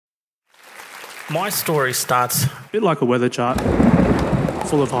My story starts A bit like a weather chart,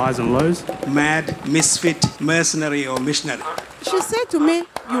 full of highs and lows. Mad, misfit, mercenary or missionary. She said to me,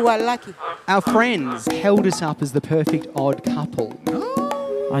 you are lucky. Our friends held us up as the perfect odd couple.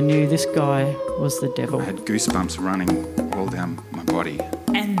 I knew this guy was the devil. I had goosebumps running all down my body.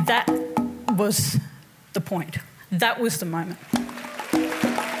 And that was the point. That was the moment.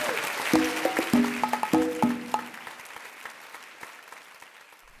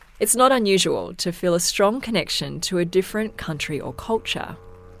 It's not unusual to feel a strong connection to a different country or culture,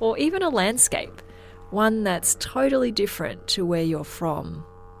 or even a landscape, one that's totally different to where you're from.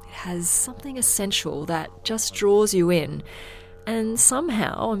 It has something essential that just draws you in, and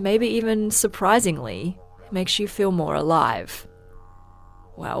somehow, maybe even surprisingly, makes you feel more alive.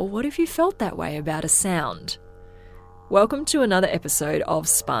 Well, what if you felt that way about a sound? Welcome to another episode of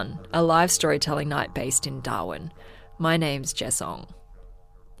Spun, a live storytelling night based in Darwin. My name's Jess Ong.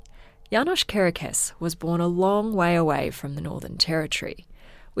 János Kerekes was born a long way away from the Northern Territory,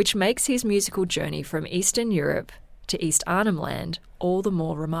 which makes his musical journey from Eastern Europe to East Arnhem Land all the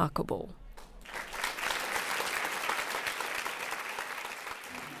more remarkable.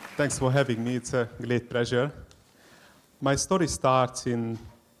 Thanks for having me. It's a great pleasure. My story starts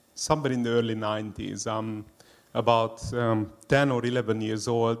somewhere in the early 90s. I'm about 10 or 11 years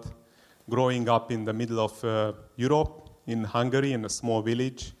old, growing up in the middle of Europe, in Hungary, in a small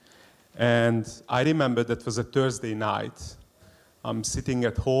village. And I remember that was a Thursday night. I'm sitting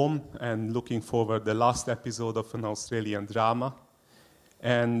at home and looking forward the last episode of an Australian drama.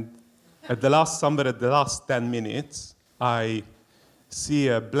 And somewhere at the last 10 minutes, I see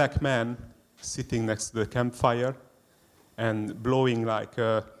a black man sitting next to the campfire and blowing like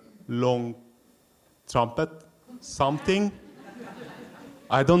a long trumpet, something.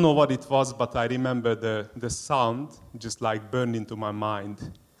 I don't know what it was, but I remember the sound just like burned into my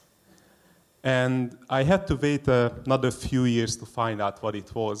mind. And I had to wait another few years to find out what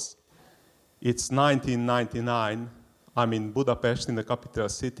it was. It's 1999. I'm in Budapest, in the capital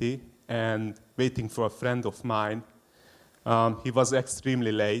city, and waiting for a friend of mine. He was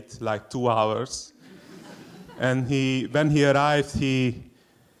extremely late, like 2 hours. And when he arrived, he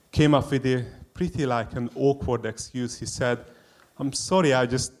came up with a pretty like an awkward excuse. He said, "I'm sorry, I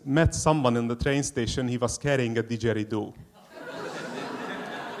just met someone in the train station. He was carrying a didgeridoo."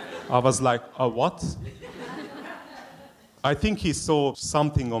 I was like, what? I think he saw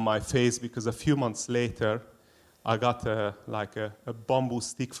something on my face because a few months later, I got a bamboo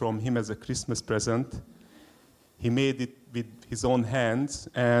stick from him as a Christmas present. He made it with his own hands.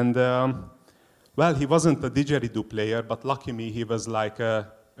 And, he wasn't a didgeridoo player, but lucky me, he was like a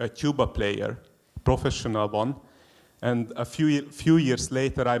tuba player, professional one. And a few years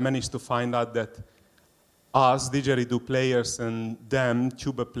later, I managed to find out that us didgeridoo players and them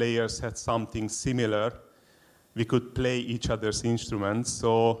tuba players had something similar. We could play each other's instruments,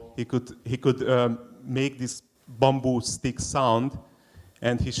 so he could make this bamboo stick sound,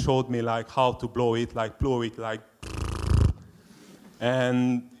 and he showed me like how to blow it like.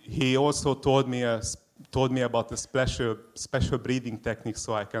 And he also told me about a special breathing technique,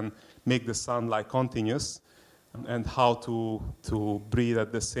 so I can make the sound like continuous, and how to breathe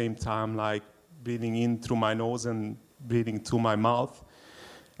at the same time, like breathing in through my nose and breathing through my mouth.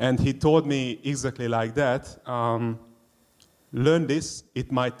 And he told me exactly like that, learn this,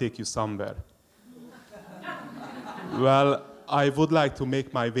 it might take you somewhere. Well, I would like to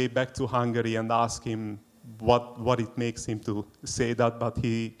make my way back to Hungary and ask him what it makes him to say that, but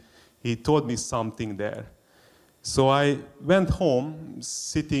he told me something there. So I went home,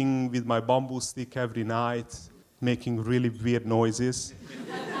 sitting with my bamboo stick every night, making really weird noises.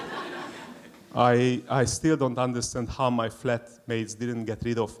 I still don't understand how my flatmates didn't get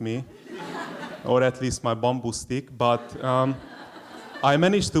rid of me, or at least my bamboo stick. But I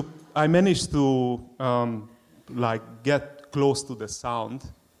managed to get close to the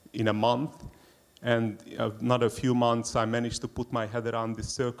sound in a month, and another few months I managed to put my head around this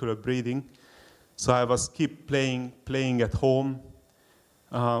circular breathing. So I was keep playing at home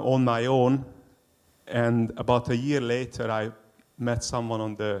on my own, and about a year later I met someone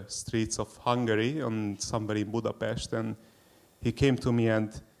on the streets of Hungary, somebody in Budapest, and he came to me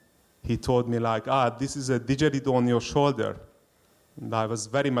and he told me like, this is a didgeridoo on your shoulder. And I was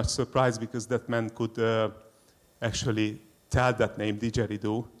very much surprised because that man could actually tell that name,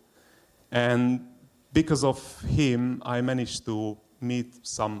 didgeridoo. And because of him, I managed to meet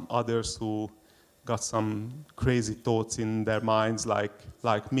some others who got some crazy thoughts in their minds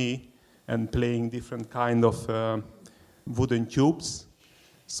like me, and playing different kind of wooden tubes.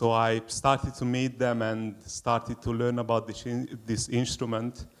 So I started to meet them and started to learn about this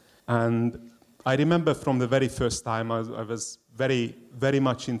instrument. And I remember from the very first time I was very, very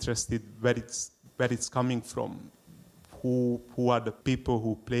much interested where it's coming from, who are the people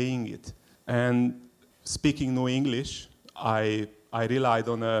who playing it. And speaking no English, I relied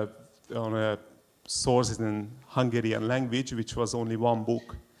on a sources in Hungarian language, which was only one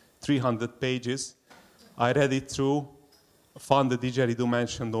book, 300 pages. I read it through, found the didgeridoo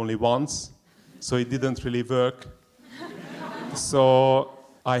mentioned only once, so it didn't really work. So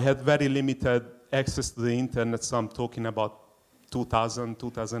I had very limited access to the internet, so I'm talking about 2000,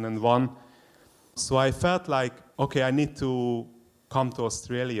 2001. So I felt like, okay, I need to come to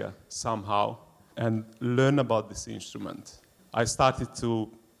Australia somehow and learn about this instrument. I started to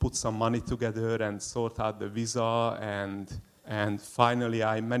put some money together and sort out the visa, and finally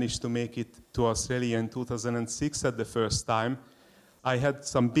I managed to make it to Australia in 2006 at the first time. I had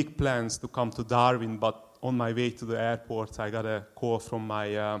some big plans to come to Darwin, but on my way to the airport, I got a call from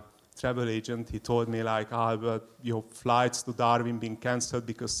my travel agent. He told me like, but your flights to Darwin being cancelled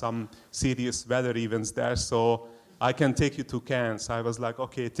because some serious weather events there, so I can take you to Cairns. I was like,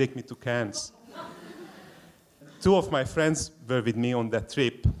 okay, take me to Cairns. Two of my friends were with me on that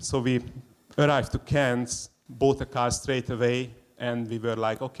trip, so we arrived to Cairns, bought a car straight away, and we were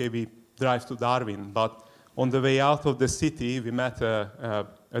like, okay, we drive to Darwin. But on the way out of the city, we met a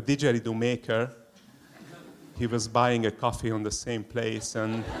didgeridoo maker. He was buying a coffee on the same place,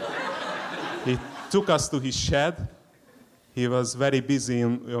 and he took us to his shed. He was very busy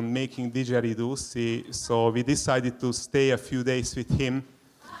on making didgeridoos, so we decided to stay a few days with him.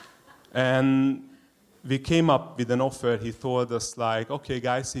 And we came up with an offer. He told us like, okay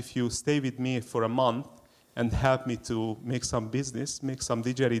guys, if you stay with me for a month and help me to make some business, make some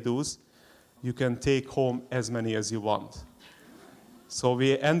didgeridoos, you can take home as many as you want. So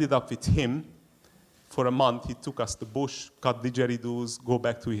we ended up with him. For a month, he took us to bush, cut didgeridoos, go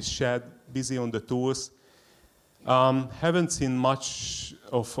back to his shed, busy on the tours. Haven't seen much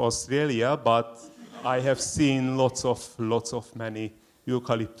of Australia, but I have seen lots of many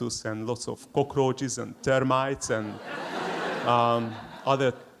eucalyptus and lots of cockroaches and termites and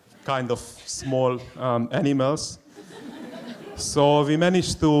other kind of small animals. So we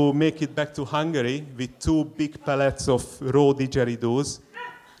managed to make it back to Hungary with 2 big pallets of raw didgeridoos.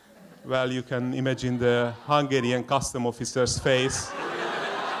 Well, you can imagine the Hungarian custom officer's face.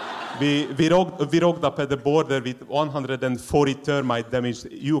 We rocked up at the border with 140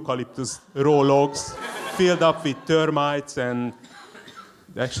 termite-damaged eucalyptus raw logs, filled up with termites, and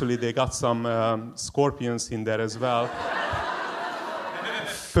actually they got some scorpions in there as well.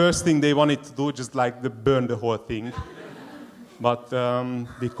 First thing they wanted to do, just like burn the whole thing. But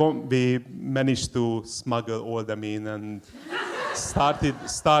we managed to smuggle all them in and started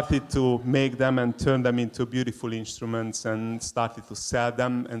to make them and turn them into beautiful instruments and started to sell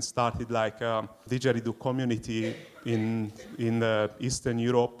them and started like a didgeridoo community in Eastern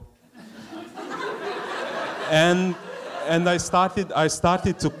Europe. And I started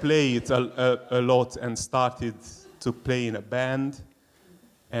to play it a lot and started to play in a band.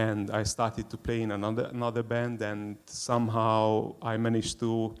 And I started to play in another band, and somehow I managed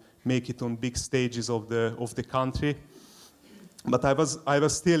to make it on big stages of the country. But I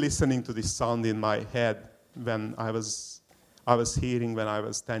was still listening to this sound in my head when I was hearing when I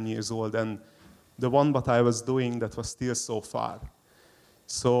was 10 years old, and the one that I was doing that was still so far.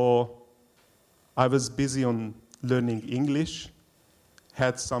 So I was busy on learning English,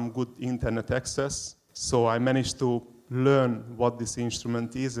 had some good internet access, so I managed to learn what this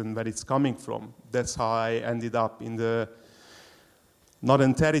instrument is and where it's coming from. That's how I ended up in the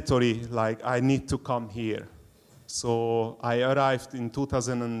Northern Territory, like I need to come here. So I arrived in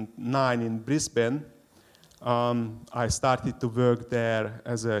 2009 in Brisbane. I started to work there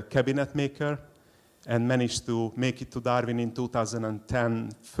as a cabinet maker and managed to make it to Darwin in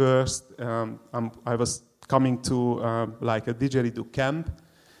 2010 first. I was coming to like a didgeridoo camp.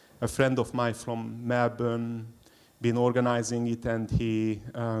 A friend of mine from Melbourne been organizing it, and he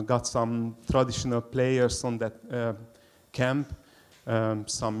got some traditional players on that camp,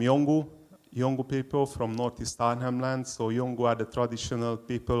 some Yolngu people from Northeast Arnhem Land. So Yolngu are the traditional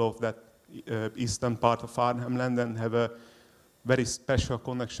people of that eastern part of Arnhem Land and have a very special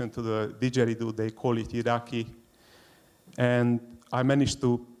connection to the didgeridoo. They call it Iraqi. And I managed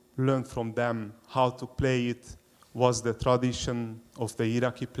to learn from them how to play it, was the tradition of the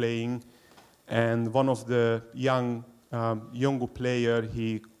Iraqi playing. And one of the young Yolngu player,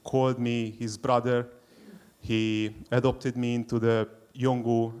 he called me his brother. He adopted me into the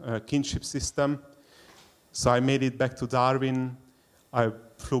Yolngu kinship system. So I made it back to Darwin. I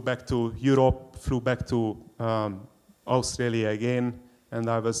flew back to Europe, flew back to Australia again, and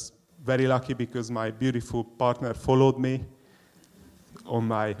I was very lucky because my beautiful partner followed me on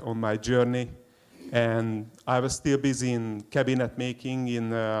my journey. And I was still busy in cabinet making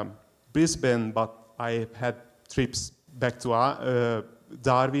in Brisbane, but I had trips back to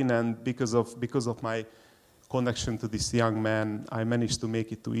Darwin, and because of my connection to this young man, I managed to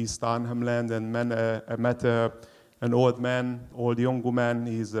make it to East Arnhem Land, and I met an old Yolngu man.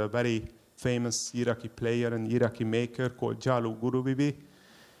 He's a very famous Iraqi player and Iraqi maker called Jalu Gurubibi.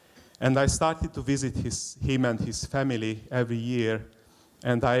 And I started to visit him and his family every year,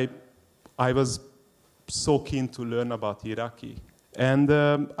 and I was so keen to learn about Iraqi. And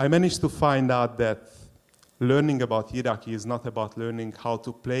I managed to find out that learning about Iraqi is not about learning how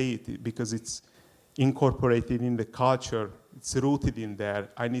to play it, because it's incorporated in the culture. It's rooted in there.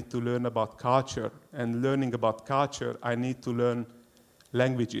 I need to learn about culture. And learning about culture, I need to learn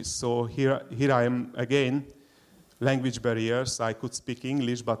languages. So here I am again, language barriers. I could speak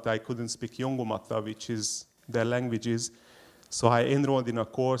English, but I couldn't speak Yolngu Matha, which is their languages. So I enrolled in a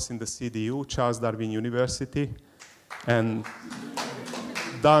course in the CDU, Charles Darwin University, and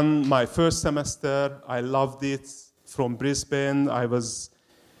done my first semester. I loved it. From Brisbane, I was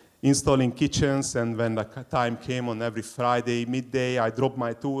installing kitchens, and when the time came on every Friday midday, I dropped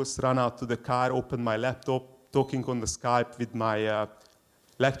my tools, ran out to the car, opened my laptop, talking on the Skype with my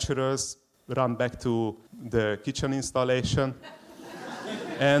lecturers, ran back to the kitchen installation.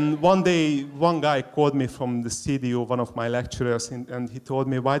 And one day, one guy called me from the CDU, one of my lecturers, and he told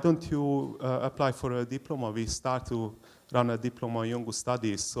me, why don't you apply for a diploma? We start to run a diploma in Yolngu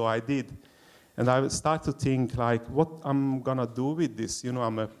studies. So I did. And I started to think, like, what I'm going to do with this? You know,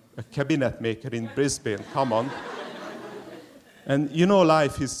 I'm a cabinet maker in Brisbane, come on. And you know,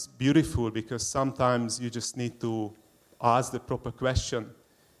 life is beautiful because sometimes you just need to ask the proper question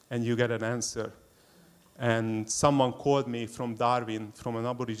and you get an answer. And someone called me from Darwin, from an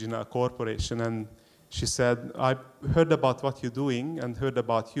Aboriginal corporation, and she said, I heard about what you're doing and heard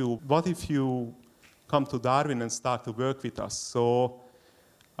about you. What if you come to Darwin and start to work with us? So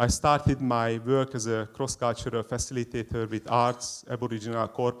I started my work as a cross-cultural facilitator with Arts Aboriginal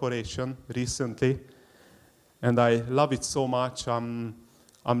Corporation recently, and I love it so much. I'm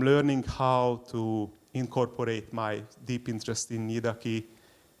learning how to incorporate my deep interest in Iraqi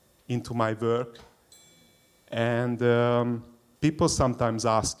into my work. And people sometimes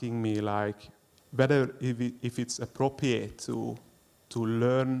asking me, like, whether if it's appropriate to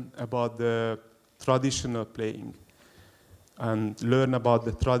learn about the traditional playing and learn about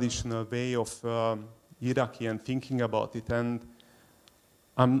the traditional way of Iraqi and thinking about it. And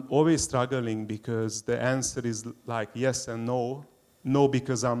I'm always struggling because the answer is like yes and no. No,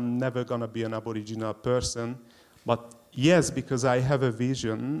 because I'm never going to be an Aboriginal person, but yes, because I have a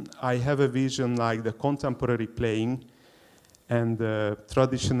vision. I have a vision like the contemporary playing and the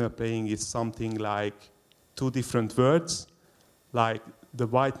traditional playing is something like two different words, like the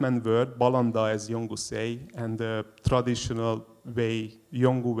white man word, Balanda, as Yolngu say, and the traditional way,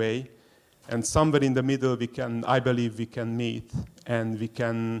 Yolngu way. And somewhere in the middle, I believe we can meet, and we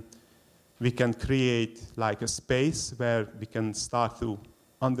can create like a space where we can start to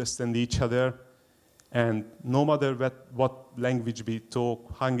understand each other. And no matter what language we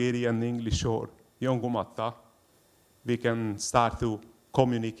talk, Hungarian, English, or Yolngu Matha, we can start to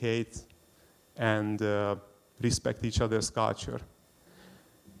communicate and respect each other's culture.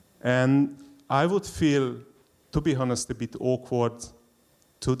 And I would feel, to be honest, a bit awkward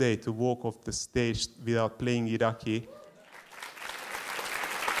today to walk off the stage without playing Iraqi.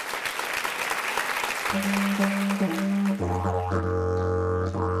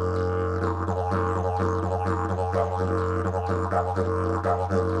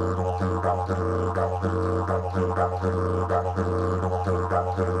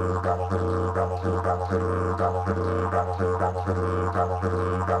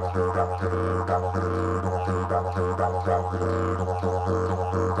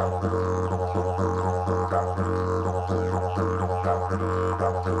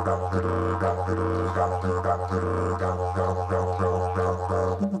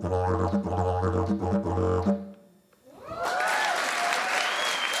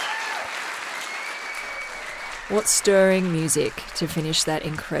 What stirring music to finish that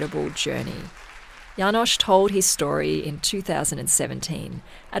incredible journey. Janosch told his story in 2017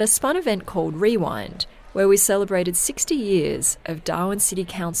 at a Spun event called Rewind, where we celebrated 60 years of Darwin City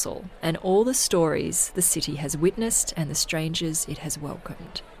Council and all the stories the city has witnessed and the strangers it has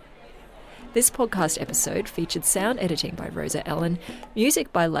welcomed. This podcast episode featured sound editing by Rosa Ellen,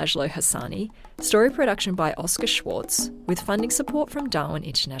 music by Lajlo Hassani, story production by Oscar Schwartz, with funding support from Darwin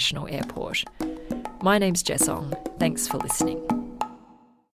International Airport. My name's Jess Ong. Thanks for listening.